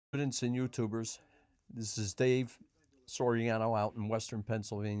Students and YouTubers. This is Dave Soriano out in Western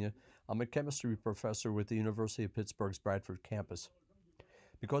Pennsylvania. I'm a chemistry professor with the University of Pittsburgh's Bradford campus.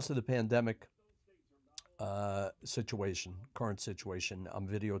 Because of the pandemic current situation, I'm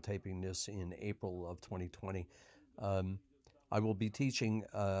videotaping this in April of 2020. I will be teaching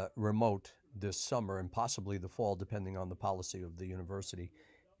remote this summer and possibly the fall, depending on the policy of the university.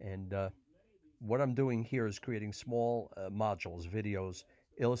 And what I'm doing here is creating small modules, videos,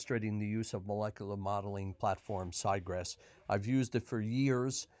 illustrating the use of molecular modeling platform Scigress. I've used it for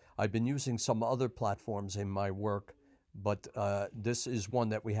years. I've been using some other platforms in my work, but this is one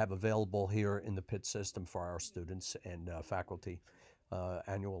that we have available here in the Pitt system for our students and faculty.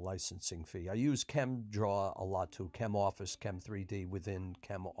 Annual licensing fee. I use ChemDraw a lot too, ChemOffice, Chem3D within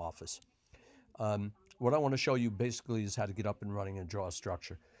ChemOffice. What I want to show you basically is how to get up and running and draw a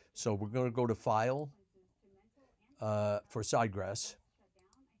structure. So we're going to go to File for Scigress.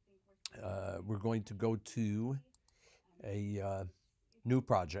 We're going to go to a new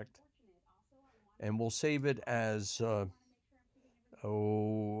project, and we'll save it as a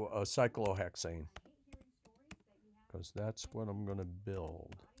cyclohexane, because that's what I'm going to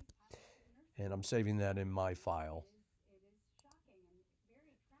build. And I'm saving that in my file.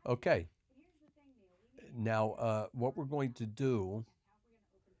 Okay. Now, what we're going to do,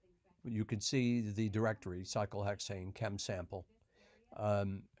 you can see the directory, cyclohexane, chem sample.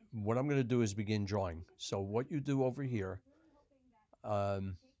 What I'm going to do is begin drawing. So what you do over here,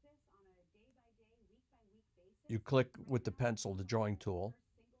 you click with the pencil, the drawing tool,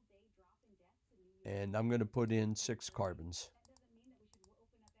 and I'm going to put in 6 carbons.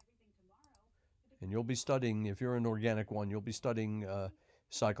 And you'll be studying, if you're an organic one, you'll be studying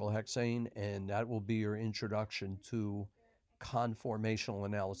cyclohexane, and that will be your introduction to conformational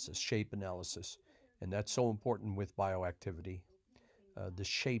analysis, shape analysis. And that's so important with bioactivity. The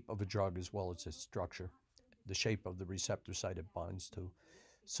shape of a drug as well as its structure, the shape of the receptor site it binds to.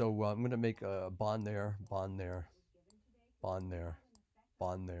 So I'm going to make a bond there, bond there, bond there,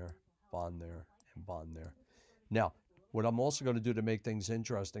 bond there, bond there, and bond there. Now, what I'm also going to do to make things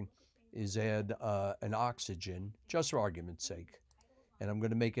interesting is add an oxygen, just for argument's sake. And I'm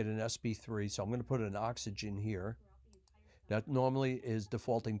going to make it an sp3, so I'm going to put an oxygen here. That normally is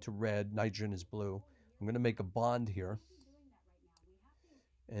defaulting to red, nitrogen is blue. I'm going to make a bond here.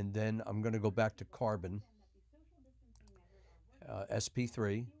 And then I'm going to go back to carbon,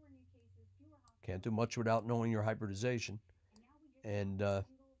 sp3. Can't do much without knowing your hybridization. And then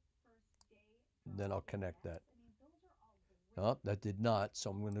I'll connect that. Oh, that did not, so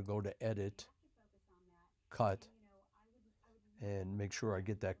I'm going to go to Edit, Cut, and make sure I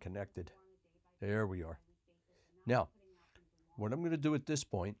get that connected. There we are. Now, what I'm going to do at this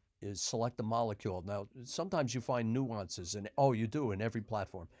point is select the molecule. Now, sometimes you find nuances, and you do in every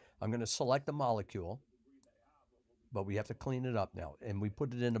platform. I'm going to select the molecule, but we have to clean it up now, and we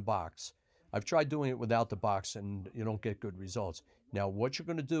put it in a box. I've tried doing it without the box, and you don't get good results. Now, what you're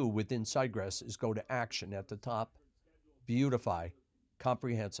going to do within Scigress is go to Action at the top, Beautify,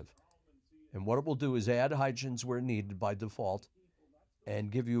 Comprehensive. And what it will do is add hydrogens where needed by default and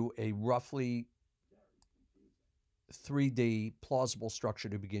give you a roughly 3D plausible structure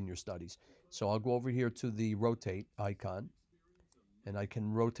to begin your studies. So I'll go over here to the rotate icon, and I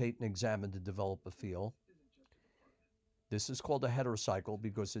can rotate and examine to develop a feel. This is called a heterocycle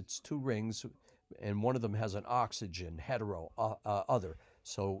because it's 2 rings, and one of them has an oxygen, other,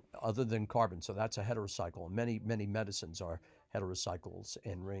 so other than carbon. So that's a heterocycle. And many medicines are heterocycles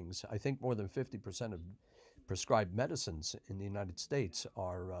and rings. I think more than 50% of prescribed medicines in the United States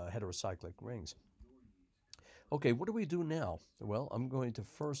are heterocyclic rings. Okay, what do we do now? Well, I'm going to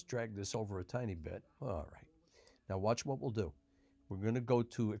first drag this over a tiny bit. All right. Now watch what we'll do. We're going to go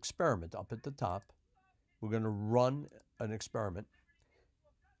to Experiment up at the top. We're going to run an experiment.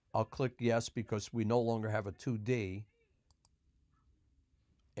 I'll click yes because we no longer have a 2D.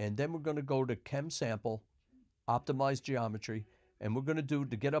 And then we're going to go to Chem Sample, Optimize Geometry, and we're going to do,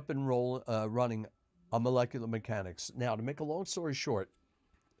 to get up and running, a molecular mechanics. Now, to make a long story short,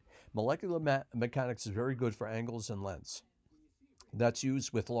 molecular mechanics is very good for angles and lengths. That's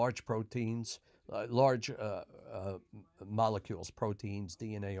used with large proteins, large molecules, proteins,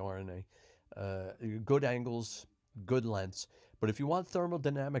 DNA, RNA, good angles, good lengths. But if you want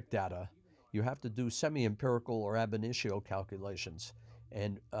thermodynamic data, you have to do semi-empirical or ab initio calculations.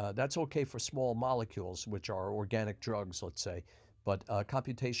 And that's okay for small molecules, which are organic drugs, let's say. But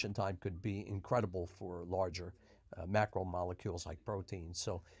computation time could be incredible for larger macromolecules like proteins.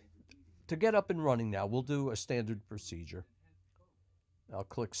 So to get up and running now, we'll do a standard procedure. I'll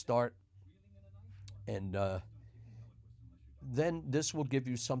click Start, and then this will give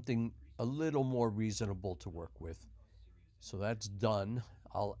you something a little more reasonable to work with. So that's done.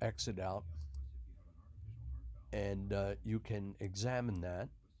 I'll exit out, and you can examine that.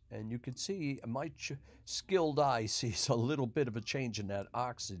 And you can see my skilled eye sees a little bit of a change in that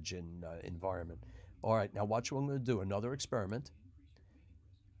oxygen environment. All right, now watch what I'm going to do. Another experiment.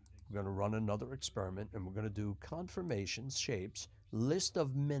 We're going to run another experiment, and we're going to do conformations, shapes, list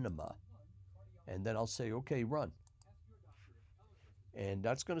of minima. And then I'll say, okay, run. And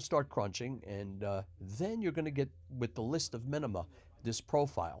that's going to start crunching. And then you're going to get, with the list of minima, this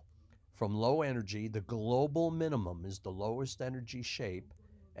profile. From low energy, the global minimum is the lowest energy shape,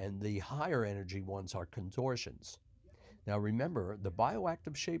 and the higher energy ones are contortions. Now remember, the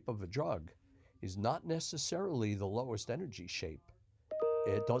bioactive shape of a drug is not necessarily the lowest energy shape.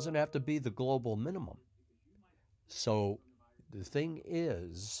 It doesn't have to be the global minimum. So the thing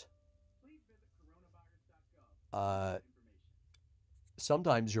is,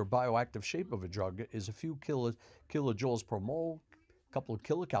 sometimes your bioactive shape of a drug is a few kilojoules per mole, a couple of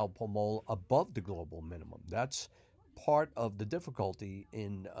kilocal per mole above the global minimum. That's part of the difficulty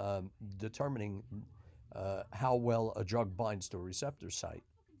in determining how well a drug binds to a receptor site,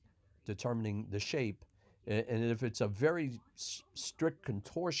 determining the shape. And if it's a very strict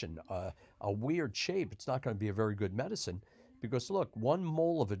contortion, a weird shape, it's not going to be a very good medicine. Because look, 1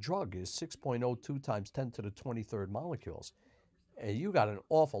 mole of a drug is 6.02 times 10 to the 23rd molecules. And you got an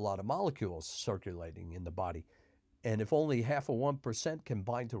awful lot of molecules circulating in the body. And if only half of 1% can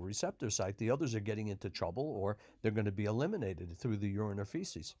bind to a receptor site, the others are getting into trouble, or they're going to be eliminated through the urine or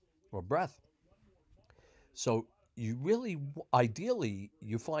feces or breath. So you really, ideally,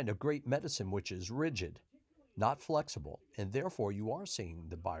 you find a great medicine which is rigid, not flexible, and therefore you are seeing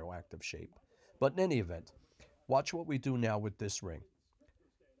the bioactive shape. But in any event, watch what we do now with this ring.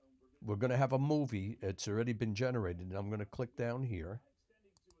 We're going to have a movie. It's already been generated, and I'm going to click down here,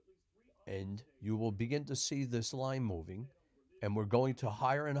 and you will begin to see this line moving, and we're going to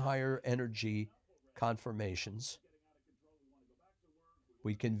higher and higher energy conformations.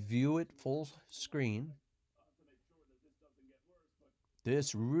 We can view it full screen.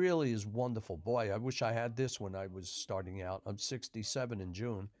 This really is wonderful. Boy, I wish I had this when I was starting out. I'm 67 in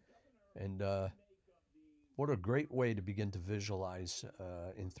June, and what a great way to begin to visualize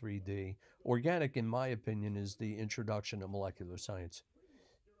in 3D. Organic, in my opinion, is the introduction of molecular science.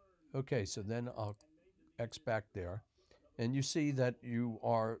 Okay, so then I'll X back there, and you see that you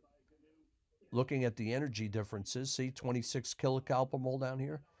are looking at the energy differences. See, 26 kilocal per mole down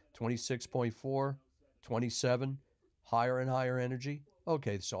here, 26.4, 27, higher and higher energy.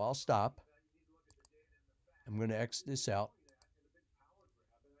 Okay, so I'll stop. I'm going to X this out.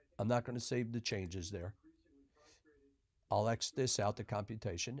 I'm not going to save the changes there. I'll X this out, the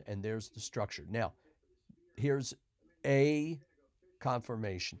computation, and there's the structure. Now, here's a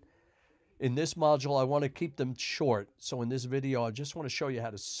conformation. In this module, I want to keep them short. So in this video, I just want to show you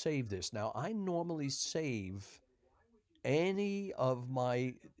how to save this. Now, I normally save any of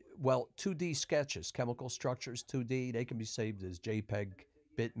my, well, 2D sketches, chemical structures, 2D, they can be saved as JPEG,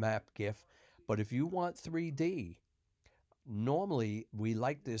 bitmap, GIF. But if you want 3D, normally we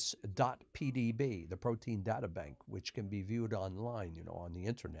like this .pdb, the protein data bank, which can be viewed online, on the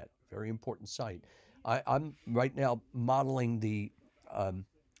internet. Very important site. I'm right now modeling the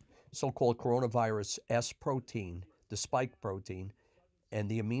so-called coronavirus S protein, the spike protein, and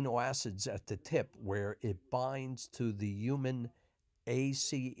the amino acids at the tip where it binds to the human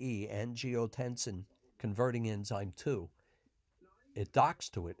ACE, angiotensin converting enzyme 2. It docks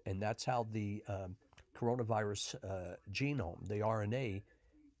to it, and that's how the coronavirus genome, the RNA,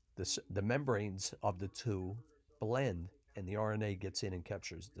 the membranes of the two blend, and the RNA gets in and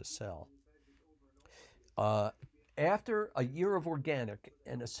captures the cell. After a year of organic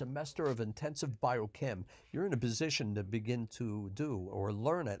and a semester of intensive biochem, you're in a position to begin to do, or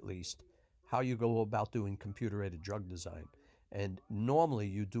learn at least, how you go about doing computer-aided drug design. And normally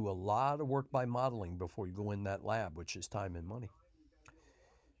you do a lot of work by modeling before you go in that lab, which is time and money.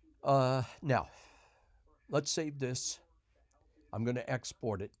 Now, let's save this. I'm going to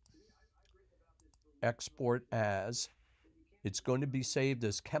export it. Export as, it's going to be saved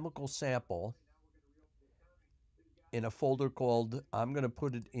as chemical sample in a folder called, I'm going to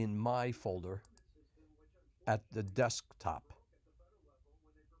put it in my folder at the desktop,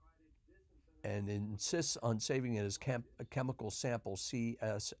 and insists on saving it as chemical sample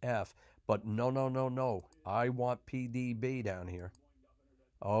CSF. But no. I want PDB down here.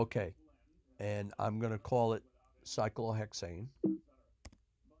 Okay. And I'm going to call it cyclohexane.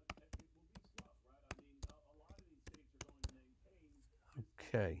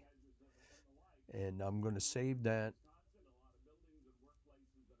 Okay. And I'm going to save that.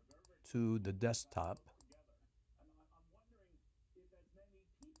 to the desktop,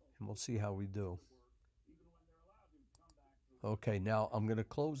 and we'll see how we do. Okay, now I'm going to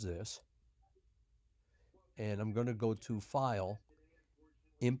close this, and I'm going to go to File,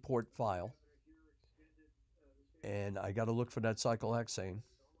 Import File, and I got to look for that cyclohexane.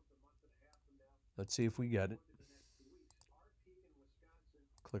 Let's see if we get it.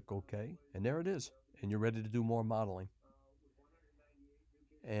 Click OK, and there it is, and you're ready to do more modeling.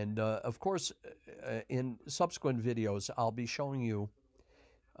 And of course, in subsequent videos, I'll be showing you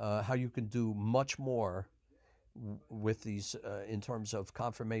how you can do much more with these in terms of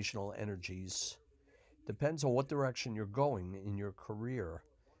conformational energies. Depends on what direction you're going in your career.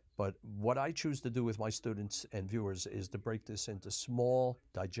 But what I choose to do with my students and viewers is to break this into small,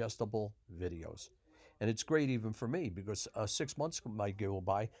 digestible videos. And it's great even for me because 6 months might go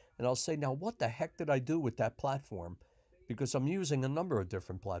by and I'll say, now what the heck did I do with that platform? Because I'm using a number of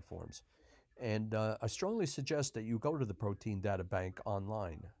different platforms. And I strongly suggest that you go to the Protein Data Bank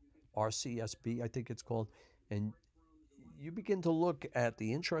online, RCSB, I think it's called, and you begin to look at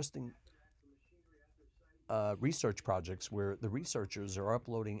the interesting research projects where the researchers are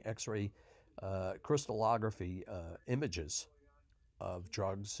uploading X-ray crystallography images of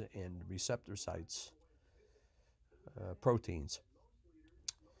drugs and receptor sites, proteins.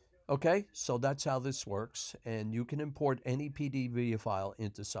 Okay, so that's how this works, and you can import any PDB file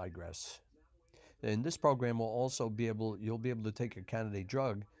into Scigress. And this program will also you'll be able to take a candidate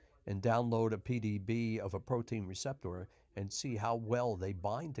drug and download a PDB of a protein receptor and see how well they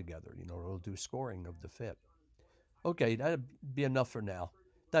bind together. It'll do scoring of the fit. Okay, that'd be enough for now.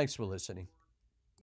 Thanks for listening.